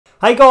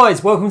Hey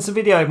guys, welcome to the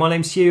video. My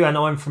name's Hugh and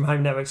I'm from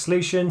Home Network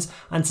Solutions,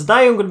 and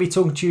today I'm going to be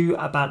talking to you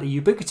about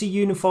the Ubiquiti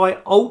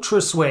Unifi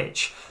Ultra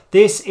Switch.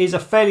 This is a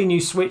fairly new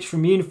switch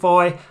from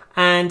Unifi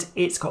and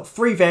it's got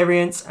 3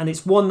 variants and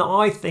it's one that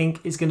I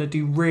think is going to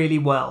do really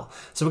well.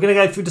 So we're going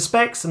to go through the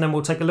specs and then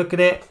we'll take a look at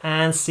it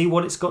and see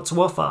what it's got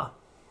to offer.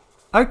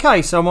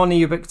 Okay, so I'm on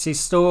the Ubiquiti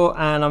store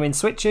and I'm in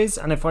switches,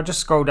 and if I just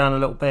scroll down a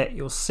little bit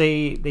you'll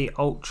see the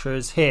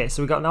Ultras here.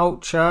 So we've got an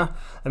Ultra,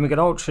 then we've got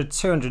Ultra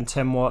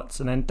 210 watts,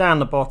 and then down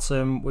the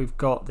bottom we've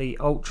got the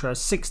Ultra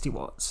 60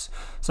 watts.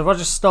 So if I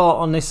just start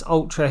on this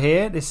Ultra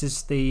here, this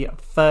is the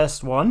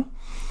first one.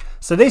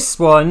 So this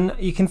one,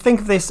 you can think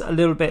of this a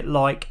little bit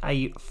like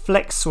a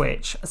flex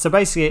switch. So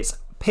basically it's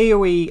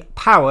PoE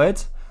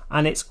powered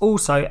and it's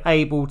also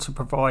able to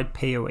provide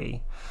PoE.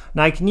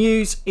 Now you can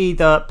use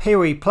either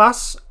PoE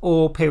Plus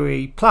or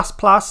PoE Plus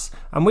Plus,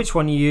 and which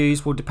one you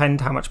use will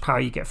depend how much power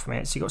you get from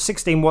it. So you've got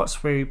 16 watts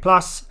for PoE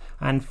Plus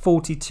and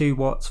 42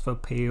 watts for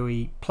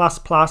PoE Plus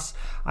Plus,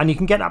 and you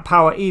can get that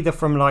power either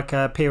from like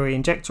a PoE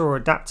injector or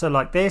adapter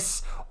like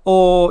this,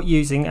 or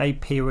using a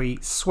PoE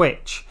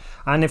switch.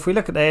 And if we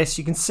look at this,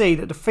 you can see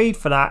that the feed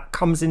for that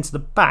comes into the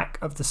back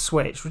of the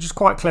switch, which is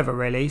quite clever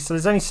really. So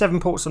there's only 7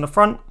 ports on the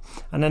front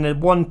and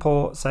then 1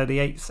 port, so the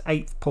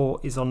eighth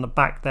port is on the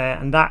back there,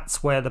 and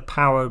that's where the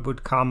power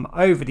would come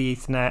over the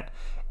Ethernet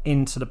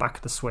into the back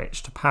of the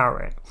switch to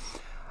power it.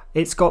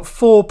 It's got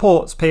 4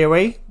 ports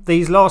PoE.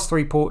 These last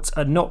 3 ports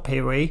are not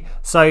PoE,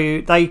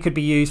 so they could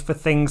be used for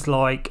things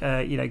like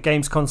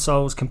games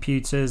consoles,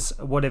 computers,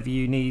 whatever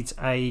you need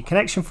a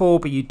connection for,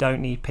 but you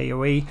don't need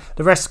PoE.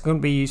 The rest can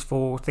be used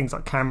for things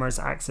like cameras,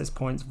 access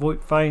points,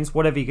 VoIP phones,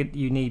 whatever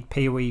you need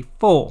PoE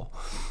for.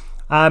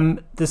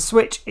 The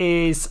switch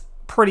is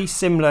pretty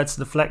similar to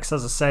the Flex,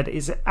 as I said.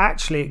 Is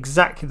actually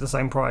exactly the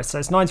same price, so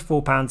it's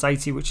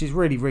 £94.80, which is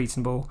really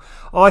reasonable.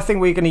 I think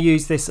we're going to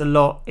use this a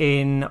lot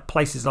in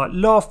places like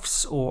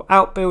lofts or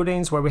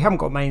outbuildings where we haven't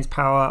got mains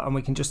power and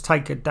we can just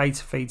take a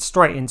data feed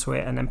straight into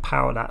it and then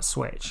power that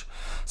switch.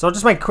 So I'll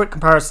just make a quick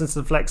comparison to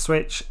the Flex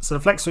switch. So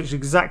the Flex switch is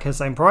exactly the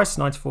same price,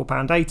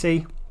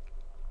 £94.80.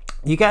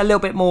 You get a little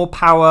bit more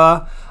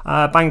power,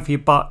 bang for your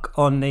buck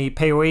on the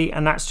PoE,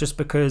 and that's just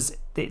because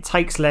it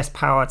takes less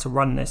power to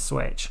run this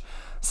switch.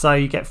 So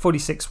you get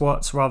 46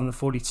 watts rather than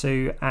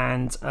 42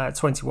 and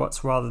 20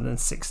 watts rather than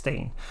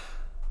 16.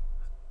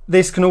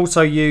 This can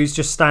also use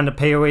just standard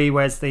PoE,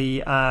 whereas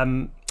the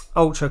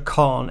Ultra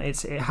can't.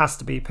 It has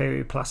to be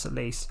PoE Plus at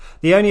least.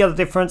 The only other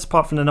difference,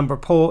 apart from the number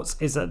of ports,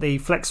 is that the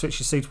Flex switch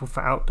is suitable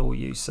for outdoor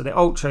use. So the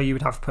Ultra you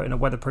would have to put in a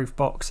weatherproof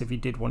box if you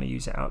did want to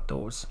use it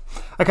outdoors.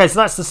 Okay, so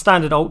that's the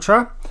standard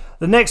Ultra.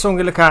 The next one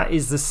we're going to look at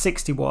is the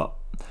 60 watt.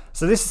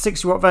 So this is the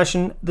 60 watt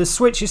version. The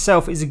switch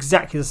itself is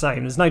exactly the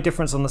same. There's no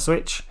difference on the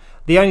switch.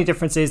 The only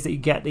difference is that you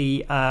get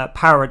the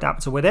power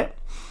adapter with it.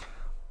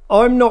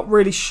 I'm not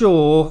really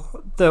sure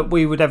that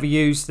we would ever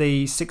use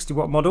the 60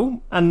 watt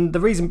model, and the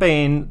reason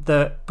being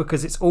that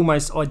because it's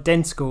almost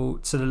identical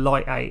to the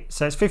Lite 8.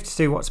 So it's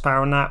 52 watts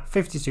power on that,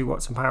 52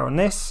 watts of power on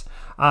this.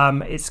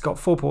 It's got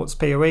 4 ports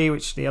PoE,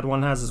 which the other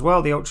one has as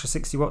well. The Ultra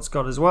 60 watts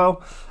got as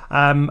well.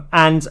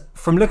 And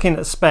from looking at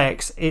the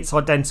specs, it's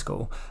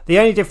identical. The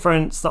only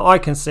difference that I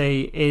can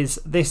see is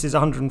this is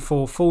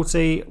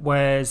 £104.40,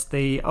 whereas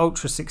the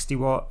Ultra 60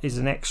 watt is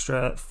an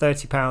extra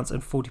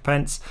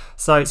 £30.40.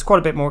 So it's quite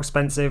a bit more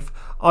expensive.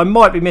 I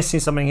might be missing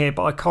something here,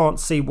 but I can't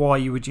see why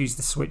you would use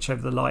the switch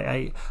over the Lite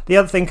 8. The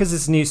other thing, because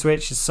it's a new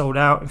switch, is sold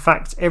out. In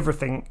fact,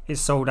 everything is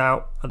sold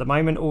out at the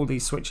moment. All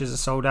these switches are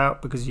sold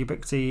out because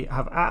Ubiquiti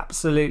have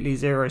absolutely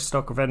zero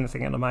stock of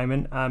anything at the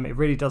moment. It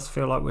really does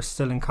feel like we're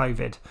still in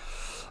COVID.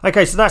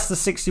 Okay, so that's the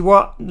 60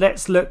 watt.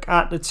 Let's look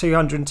at the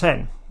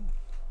 210.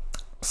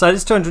 So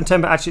this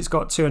 210, but actually it's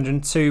got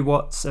 202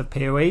 watts of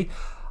PoE.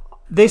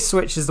 This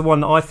switch is the one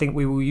that I think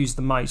we will use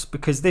the most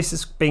because this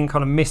has been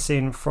kind of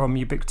missing from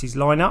Ubiquiti's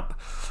lineup.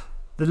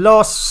 The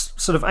last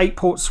sort of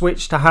 8-port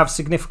switch to have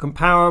significant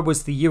power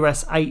was the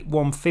US 8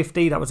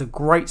 150. That was a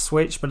great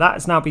switch, but that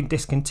has now been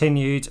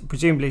discontinued,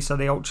 presumably so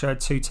the Ultra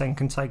 210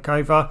 can take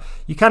over.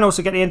 You can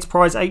also get the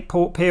Enterprise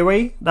 8-port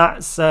PoE.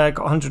 That's got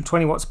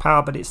 120 watts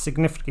power, but it's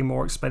significantly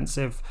more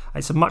expensive.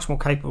 It's a much more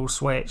capable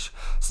switch.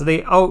 So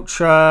the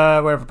Ultra,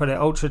 wherever I put it,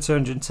 Ultra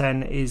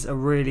 210 is a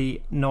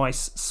really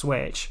nice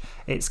switch.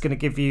 It's going to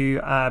give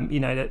you,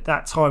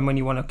 that time when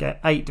you want to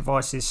get 8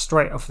 devices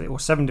straight off, or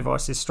 7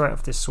 devices straight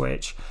off this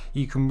switch.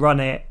 You can run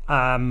it.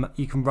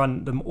 You can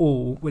run them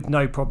all with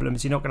no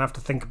problems. You're not going to have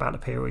to think about the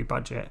PoE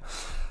budget.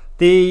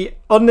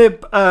 On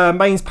the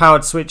mains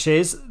powered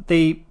switches,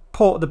 the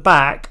port at the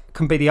back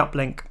can be the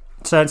uplink.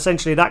 So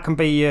essentially, that can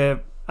be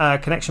your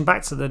connection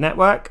back to the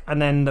network, and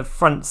then the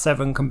front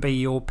 7 can be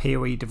your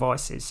PoE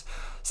devices.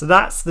 So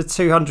that's the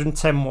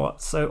 210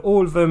 watts. So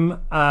all of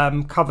them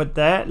covered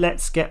there.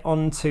 Let's get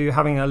on to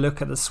having a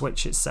look at the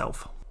switch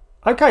itself.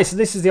 Okay, so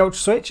this is the Ultra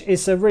Switch.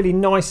 It's a really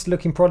nice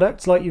looking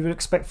product, like you would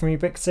expect from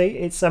Ubiquiti.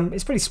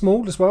 It's pretty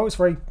small as well. It's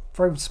a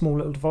very small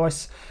little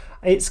device.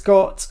 It's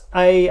got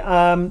a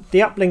the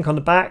uplink on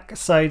the back,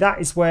 so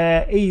that is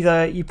where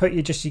either you put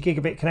your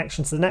gigabit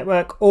connection to the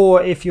network,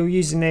 or if you're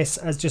using this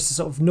as just a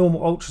sort of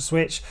normal Ultra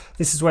Switch,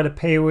 this is where the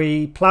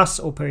PoE Plus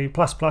or PoE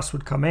Plus Plus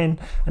would come in.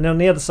 And then on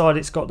the other side,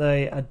 it's got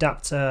the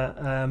adapter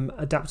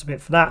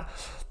bit for that.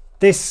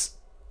 This,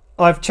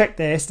 I've checked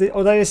this,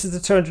 although this is the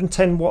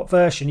 210 watt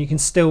version, you can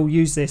still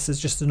use this as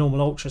just a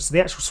normal Ultra, so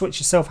the actual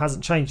switch itself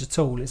hasn't changed at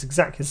all. It's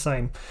exactly the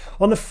same.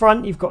 On the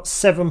front, you've got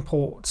 7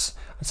 ports.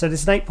 So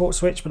this is an 8-port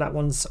switch, but that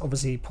one's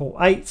obviously port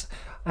 8.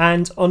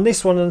 And on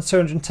this one, on the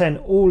 210,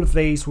 all of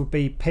these would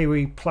be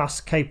PoE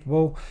Plus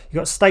capable. You've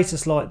got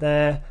status light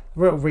there,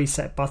 little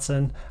reset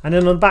button, and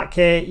then on the back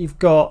here you've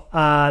got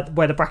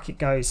where the bracket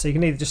goes. So you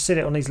can either just sit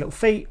it on these little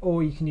feet,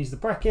 or you can use the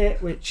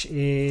bracket, which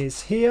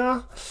is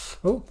here.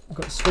 Oh, I've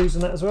got the screws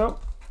on that as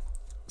well.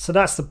 So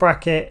that's the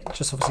bracket,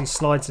 just obviously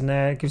slides in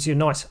there. It gives you a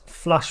nice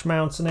flush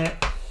mount on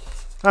it.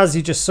 As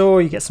you just saw,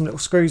 you get some little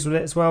screws with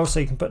it as well, so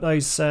you can put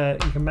those, you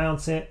can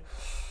mount it.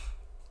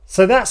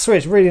 So that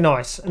switch, really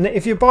nice. And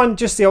if you're buying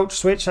just the Ultra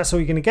Switch, that's all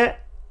you're going to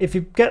get. If you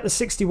get the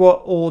 60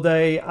 watt or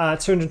the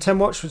 210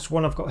 watts, which is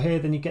one I've got here,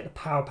 then you get the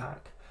power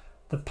pack.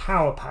 The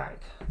power pack.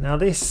 Now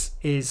this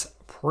is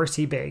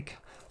pretty big.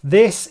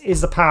 This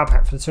is the power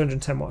pack for the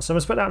 210 watts. So I'm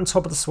going to put that on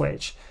top of the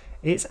switch.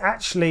 It's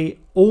actually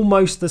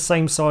almost the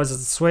same size as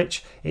the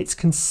switch. It's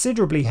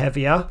considerably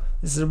heavier.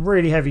 This is a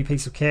really heavy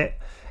piece of kit.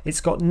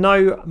 It's got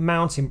no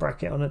mounting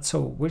bracket on it at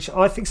all, which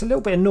I think is a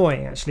little bit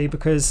annoying actually,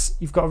 because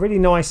you've got a really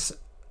nice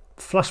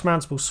flush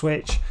mountable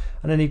switch,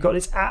 and then you've got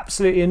this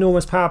absolutely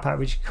enormous power pack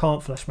which you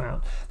can't flush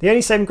mount. The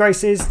only saving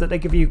grace is that they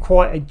give you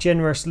quite a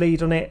generous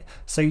lead on it,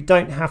 so you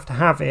don't have to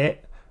have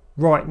it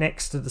right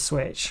next to the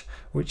switch,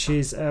 which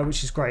is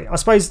great. I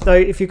suppose though,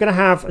 if you're going to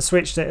have a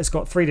switch that has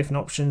got 3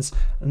 different options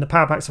and the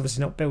power pack's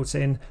obviously not built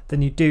in,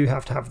 then you do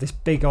have to have this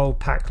big old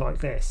pack like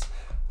this.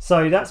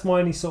 So that's my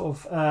only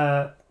sort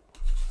of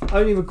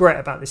only regret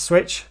about this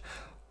switch.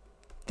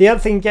 The other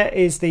thing you get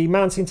is the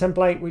mounting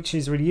template, which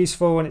is really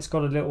useful, and it's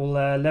got a little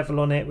level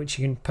on it which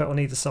you can put on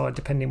either side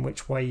depending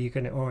which way you're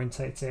going to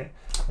orientate it.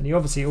 And you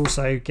obviously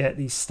also get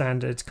the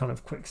standard kind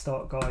of quick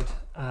start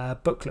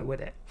guide booklet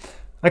with it.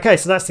 Okay,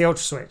 so that's the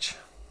Ultra Switch.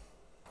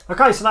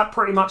 Okay, so that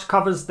pretty much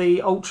covers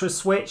the Ultra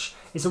Switch.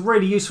 It's a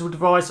really useful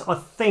device. I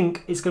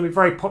think it's going to be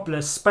very popular,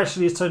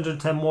 especially as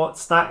 210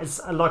 watts. That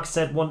is, like I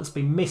said, one that's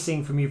been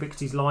missing from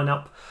Ubiquiti's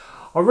lineup.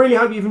 I really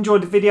hope you've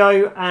enjoyed the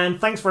video,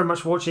 and thanks very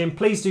much for watching.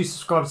 Please do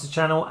subscribe to the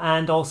channel,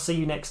 and I'll see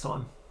you next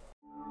time.